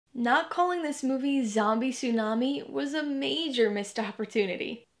Not calling this movie Zombie Tsunami was a major missed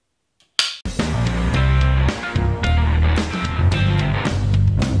opportunity.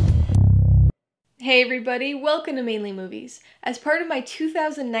 Hey everybody, welcome to Mainely Movies. As part of my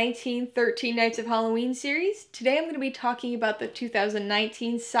 2019 13 Nights of Halloween series, today I'm going to be talking about the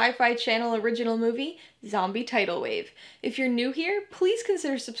 2019 SyFy Channel original movie, Zombie Tidal Wave. If you're new here, please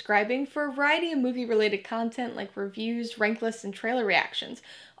consider subscribing for a variety of movie-related content like reviews, rank lists, and trailer reactions.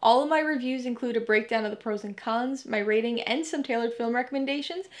 All of my reviews include a breakdown of the pros and cons, my rating, and some tailored film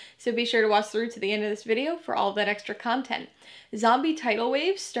recommendations, so be sure to watch through to the end of this video for all of that extra content. Zombie Tidal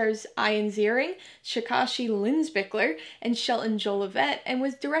Wave stars Ziering, Chikashi Linzbichler, and Shelton Jolivette, and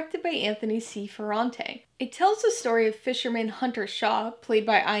was directed by Anthony C. Ferrante. It tells the story of fisherman Hunter Shaw, played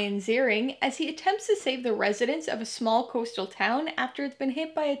by Ziering, as he attempts to save the residents of a small coastal town after it's been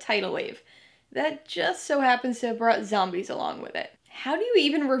hit by a tidal wave. That just so happens to have brought zombies along with it. How do you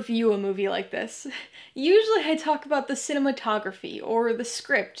even review a movie like this? Usually I talk about the cinematography, or the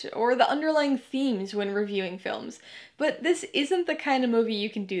script, or the underlying themes when reviewing films, but this isn't the kind of movie you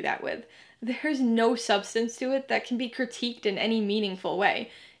can do that with. There's no substance to it that can be critiqued in any meaningful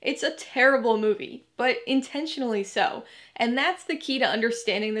way. It's a terrible movie, but intentionally so, and that's the key to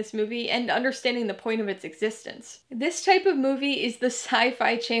understanding this movie and understanding the point of its existence. This type of movie is the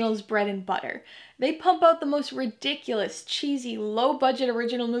SyFy Channel's bread and butter. They pump out the most ridiculous, cheesy, low-budget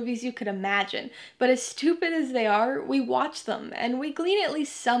original movies you could imagine, but as stupid as they are, we watch them, and we glean at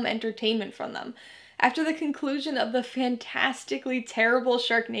least some entertainment from them. After the conclusion of the fantastically terrible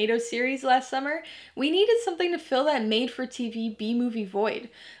Sharknado series last summer, we needed something to fill that made-for-TV B-movie void.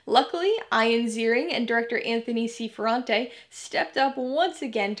 Luckily, Ian Ziering and director Anthony C. Ferrante stepped up once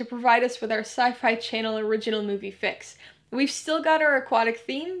again to provide us with our SyFy Channel original movie fix. We've still got our aquatic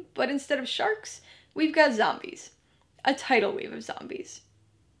theme, but instead of sharks, we've got zombies. A tidal wave of zombies.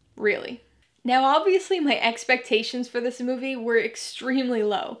 Really. Now obviously my expectations for this movie were extremely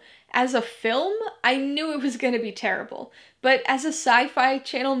low. As a film, I knew it was going to be terrible, but as a SyFy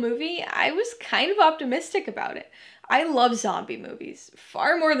Channel movie, I was kind of optimistic about it. I love zombie movies,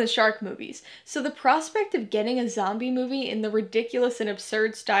 far more than shark movies, so the prospect of getting a zombie movie in the ridiculous and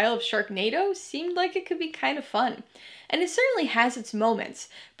absurd style of Sharknado seemed like it could be kind of fun. And it certainly has its moments,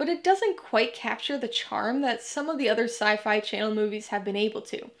 but it doesn't quite capture the charm that some of the other SyFy Channel movies have been able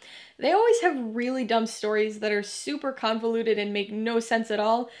to. They always have really dumb stories that are super convoluted and make no sense at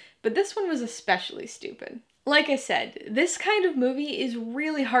all, but this one was especially stupid. Like I said, this kind of movie is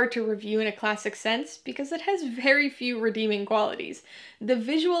really hard to review in a classic sense because it has very few redeeming qualities. The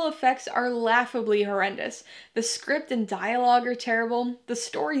visual effects are laughably horrendous, the script and dialogue are terrible, the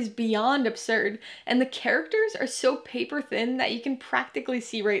story's beyond absurd, and the characters are so paper thin that you can practically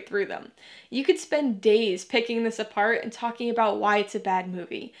see right through them. You could spend days picking this apart and talking about why it's a bad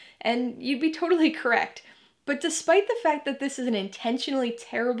movie, and you'd be totally correct. But despite the fact that this is an intentionally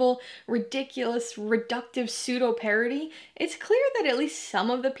terrible, ridiculous, reductive pseudo-parody, it's clear that at least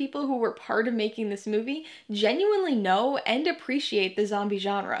some of the people who were part of making this movie genuinely know and appreciate the zombie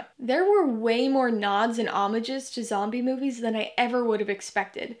genre. There were way more nods and homages to zombie movies than I ever would have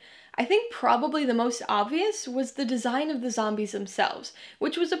expected. I think probably the most obvious was the design of the zombies themselves,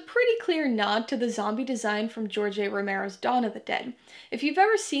 which was a pretty clear nod to the zombie design from George A. Romero's Dawn of the Dead. If you've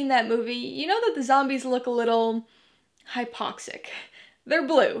ever seen that movie, you know that the zombies look a little hypoxic. They're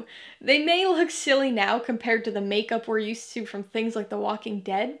blue. They may look silly now compared to the makeup we're used to from things like The Walking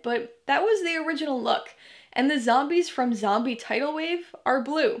Dead, but that was the original look. And the zombies from Zombie Tidal Wave are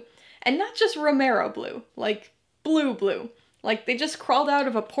blue. And not just Romero blue, like blue blue. Like they just crawled out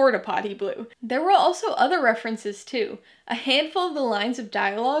of a porta potty blue. There were also other references too. A handful of the lines of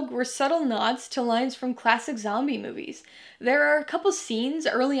dialogue were subtle nods to lines from classic zombie movies. There are a couple scenes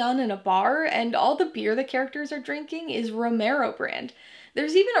early on in a bar, and all the beer the characters are drinking is Romero brand.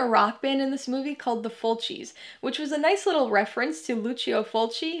 There's even a rock band in this movie called the Fulcis, which was a nice little reference to Lucio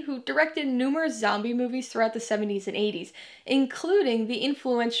Fulci, who directed numerous zombie movies throughout the 70s and 80s, including the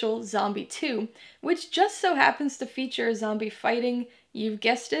influential Zombie 2, which just so happens to feature a zombie fighting, you've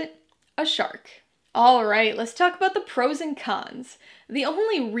guessed it, a shark. Alright, let's talk about the pros and cons. The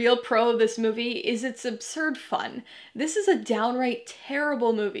only real pro of this movie is its absurd fun. This is a downright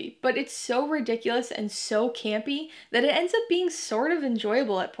terrible movie, but it's so ridiculous and so campy that it ends up being sort of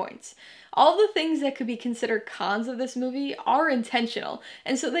enjoyable at points. All the things that could be considered cons of this movie are intentional,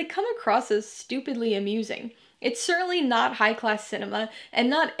 and so they come across as stupidly amusing. It's certainly not high-class cinema, and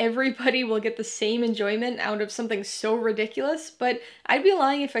not everybody will get the same enjoyment out of something so ridiculous, but I'd be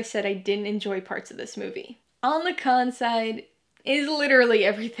lying if I said I didn't enjoy parts of this movie. On the con side, is literally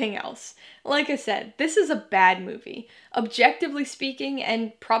everything else. Like I said, this is a bad movie. Objectively speaking,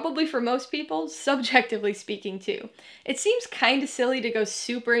 and probably for most people, subjectively speaking too. It seems kinda silly to go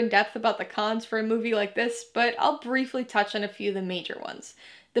super in depth about the cons for a movie like this, but I'll briefly touch on a few of the major ones.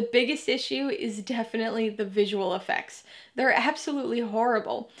 The biggest issue is definitely the visual effects. They're absolutely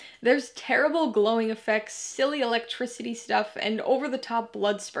horrible. There's terrible glowing effects, silly electricity stuff, and over-the-top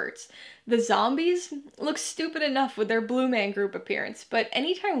blood spurts. The zombies look stupid enough with their Blue Man Group appearance, but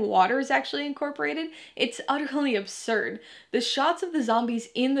anytime water is actually incorporated, it's utterly absurd. The shots of the zombies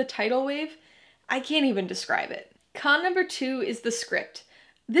in the tidal wave, I can't even describe it. Con number 2 is the script.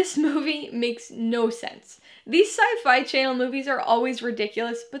 This movie makes no sense. These SyFy Channel movies are always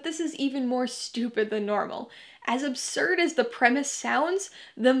ridiculous, but this is even more stupid than normal. As absurd as the premise sounds,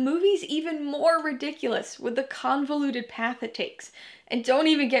 the movie's even more ridiculous with the convoluted path it takes. And don't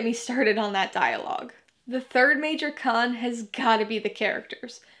even get me started on that dialogue. The third major con has gotta be the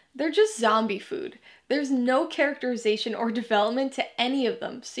characters. They're just zombie food. There's no characterization or development to any of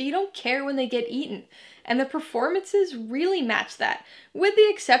them, so you don't care when they get eaten. And the performances really match that, with the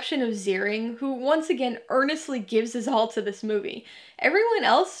exception of Ziering, who once again earnestly gives his all to this movie. Everyone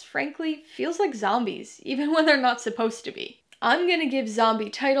else, frankly, feels like zombies, even when they're not supposed to be. I'm gonna give Zombie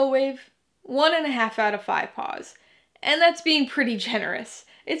Tidal Wave 1.5 out of 5 paws. And that's being pretty generous.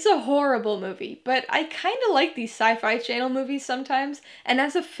 It's a horrible movie, but I kinda like these SyFy Channel movies sometimes, and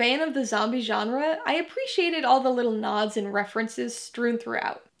as a fan of the zombie genre, I appreciated all the little nods and references strewn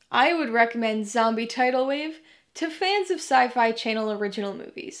throughout. I would recommend Zombie Tidal Wave to fans of SyFy Channel original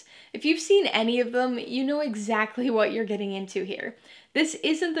movies. If you've seen any of them, you know exactly what you're getting into here. This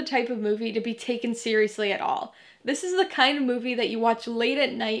isn't the type of movie to be taken seriously at all. This is the kind of movie that you watch late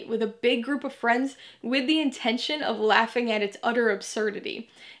at night with a big group of friends with the intention of laughing at its utter absurdity.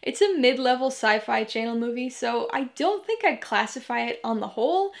 It's a mid-level SyFy Channel movie, so I don't think I'd classify it on the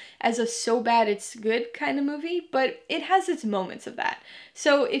whole as a so bad it's good kind of movie, but it has its moments of that.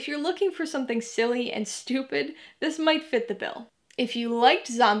 So if you're looking for something silly and stupid, this might fit the bill. If you liked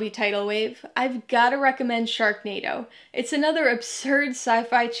Zombie Tidal Wave, I've gotta recommend Sharknado. It's another absurd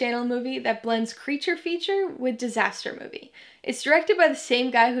SyFy Channel movie that blends creature feature with disaster movie. It's directed by the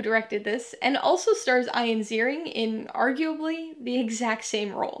same guy who directed this, and also stars Ian Ziering in arguably the exact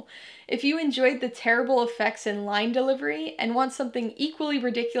same role. If you enjoyed the terrible effects and line delivery, and want something equally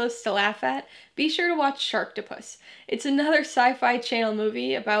ridiculous to laugh at, be sure to watch Sharktopus. It's another SyFy Channel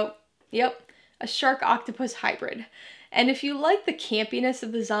movie about, a shark-octopus hybrid. And if you like the campiness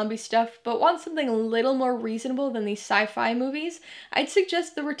of the zombie stuff, but want something a little more reasonable than these SyFy movies, I'd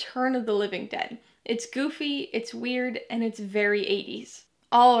suggest The Return of the Living Dead. It's goofy, it's weird, and it's very 80s.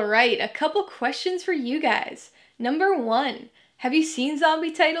 Alright, a couple questions for you guys. Number 1, have you seen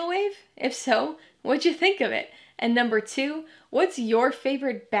Zombie Tidal Wave? If so, what'd you think of it? And number 2, what's your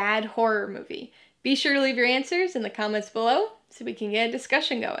favorite bad horror movie? Be sure to leave your answers in the comments below so we can get a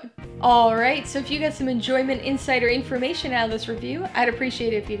discussion going. Alright, so if you got some enjoyment, insight, or information out of this review, I'd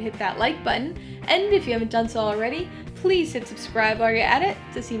appreciate it if you'd hit that like button, and if you haven't done so already, please hit subscribe while you're at it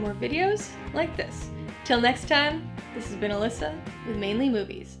to see more videos like this. Till next time, this has been Alyssa with Mainely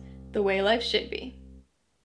Movies, the way life should be.